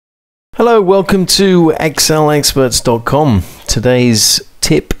Hello, welcome to excelexperts.com. Today's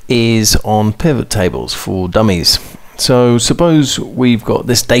tip is on pivot tables for dummies. So suppose we've got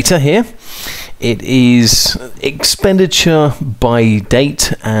this data here. It is expenditure by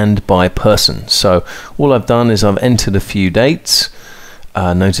date and by person. So all I've done is I've entered a few dates.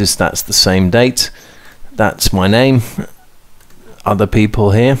 Notice that's the same date. That's my name. Other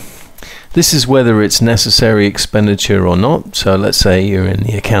people here. This is whether it's necessary expenditure or not. So let's say you're in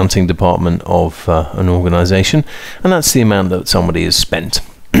the accounting department of an organization, and that's the amount that somebody has spent.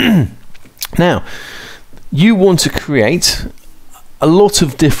 Now, you want to create a lot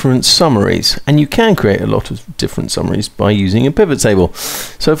of different summaries, and you can create a lot of different summaries by using a pivot table.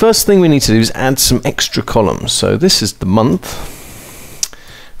 So first thing we need to do is add some extra columns. So this is the month,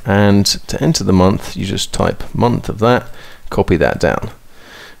 and to enter the month, you just type month of that, copy that down.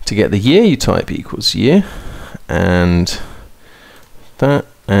 To get the year, you type equals year, and that,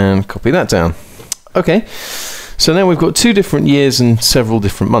 and copy that down. Okay, so now we've got two different years and several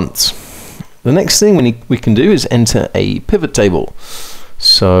different months. The next thing we can do is enter a pivot table.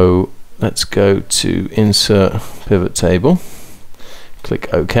 So let's go to Insert Pivot Table,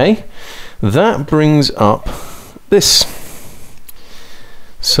 click OK. That brings up this.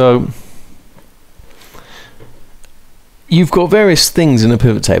 So you've got various things in a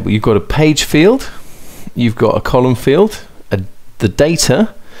pivot table. You've got a page field, you've got a column field, the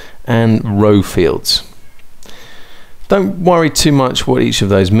data, and row fields. Don't worry too much what each of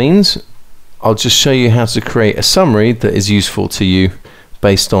those means. I'll just show you how to create a summary that is useful to you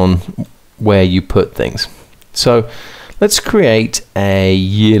based on where you put things. So let's create a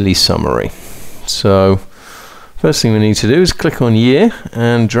yearly summary. So first thing we need to do is click on year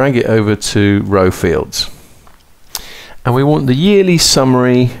and drag it over to row fields. And we want the yearly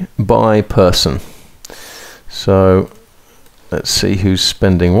summary by person. So let's see who's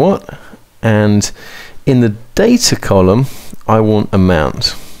spending what. And in the data column, I want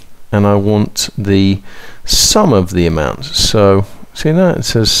amount. And I want the sum of the amount. So see that? It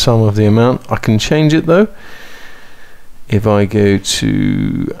says sum of the amount. I can change it though. If I go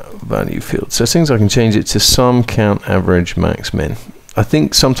to value field settings, I can change it to sum, count, average, max, min. I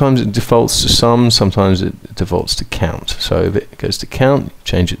think sometimes it defaults to sum, sometimes it defaults to count. So if it goes to count,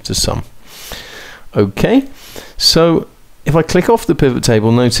 change it to sum. Okay, so if I click off the pivot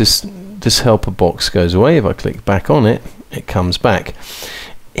table, notice this helper box goes away. If I click back on it, it comes back.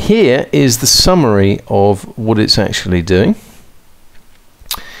 Here is the summary of what it's actually doing.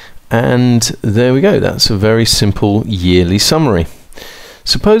 And there we go. That's a very simple yearly summary.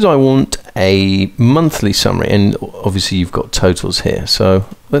 Suppose I want a monthly summary, and obviously you've got totals here. So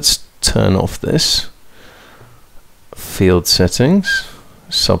let's turn off this. Field settings,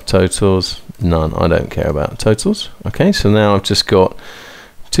 subtotals, none. I don't care about totals. Okay, so now I've just got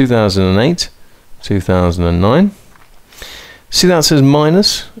 2008, 2009. See that says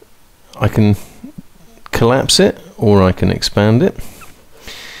minus? I can collapse it or I can expand it.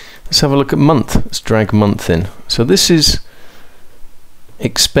 Let's have a look at month. Let's drag month in. So this is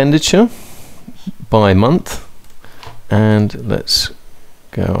expenditure by month, and let's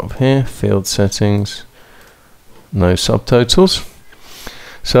go up here, field settings, no subtotals.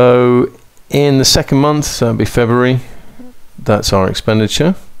 So in the second month, that'll be February, that's our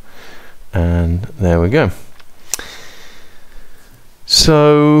expenditure, and there we go.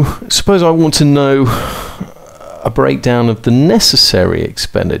 So suppose I want to know a breakdown of the necessary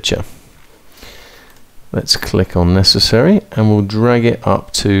expenditure. Let's click on necessary and we'll drag it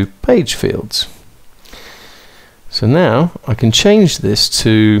up to page fields. So now I can change this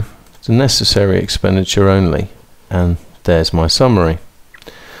to the necessary expenditure only, and there's my summary.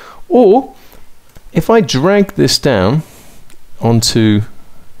 Or if I drag this down onto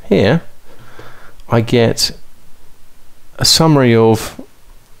here, I get a summary of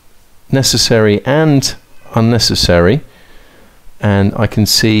necessary and unnecessary, and I can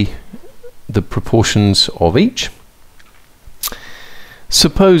see the proportions of each.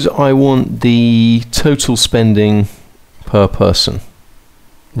 Suppose I want the total spending per person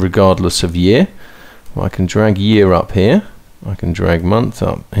regardless of year. Well, I can drag year up here, I can drag month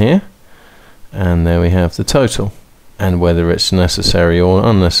up here, and there we have the total, and whether it's necessary or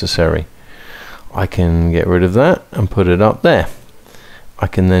unnecessary. I can get rid of that and put it up there. I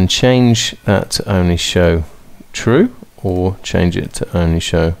can then change that to only show true or change it to only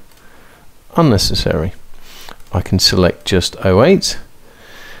show unnecessary. I can select just 08,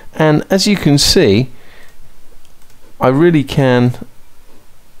 and as you can see, I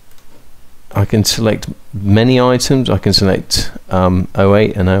can select many items. I can select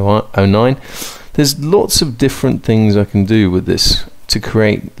 08 and 09. There's lots of different things I can do with this to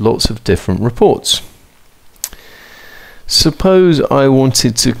create lots of different reports. Suppose I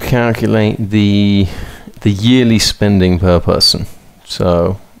wanted to calculate the yearly spending per person.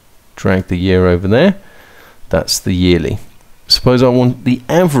 So drag the year over there. That's the yearly. Suppose I want the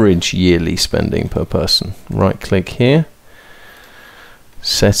average yearly spending per person. Right click here.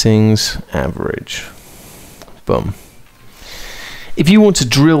 Settings, average. Boom. If you want to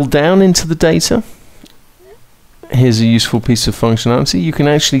drill down into the data, here's a useful piece of functionality. You can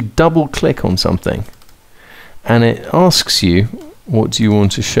actually double click on something and it asks you, what do you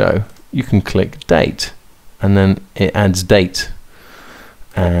want to show? You can click date and then it adds date.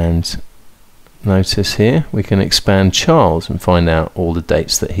 And notice here we can expand Charles and find out all the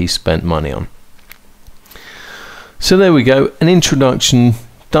dates that he spent money on. So there we go, an introduction,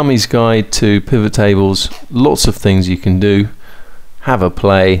 Dummies guide to pivot tables. Lots of things you can do. Have a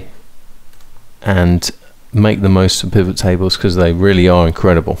play and make the most of pivot tables because they really are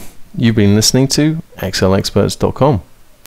incredible. You've been listening to excelexperts.com.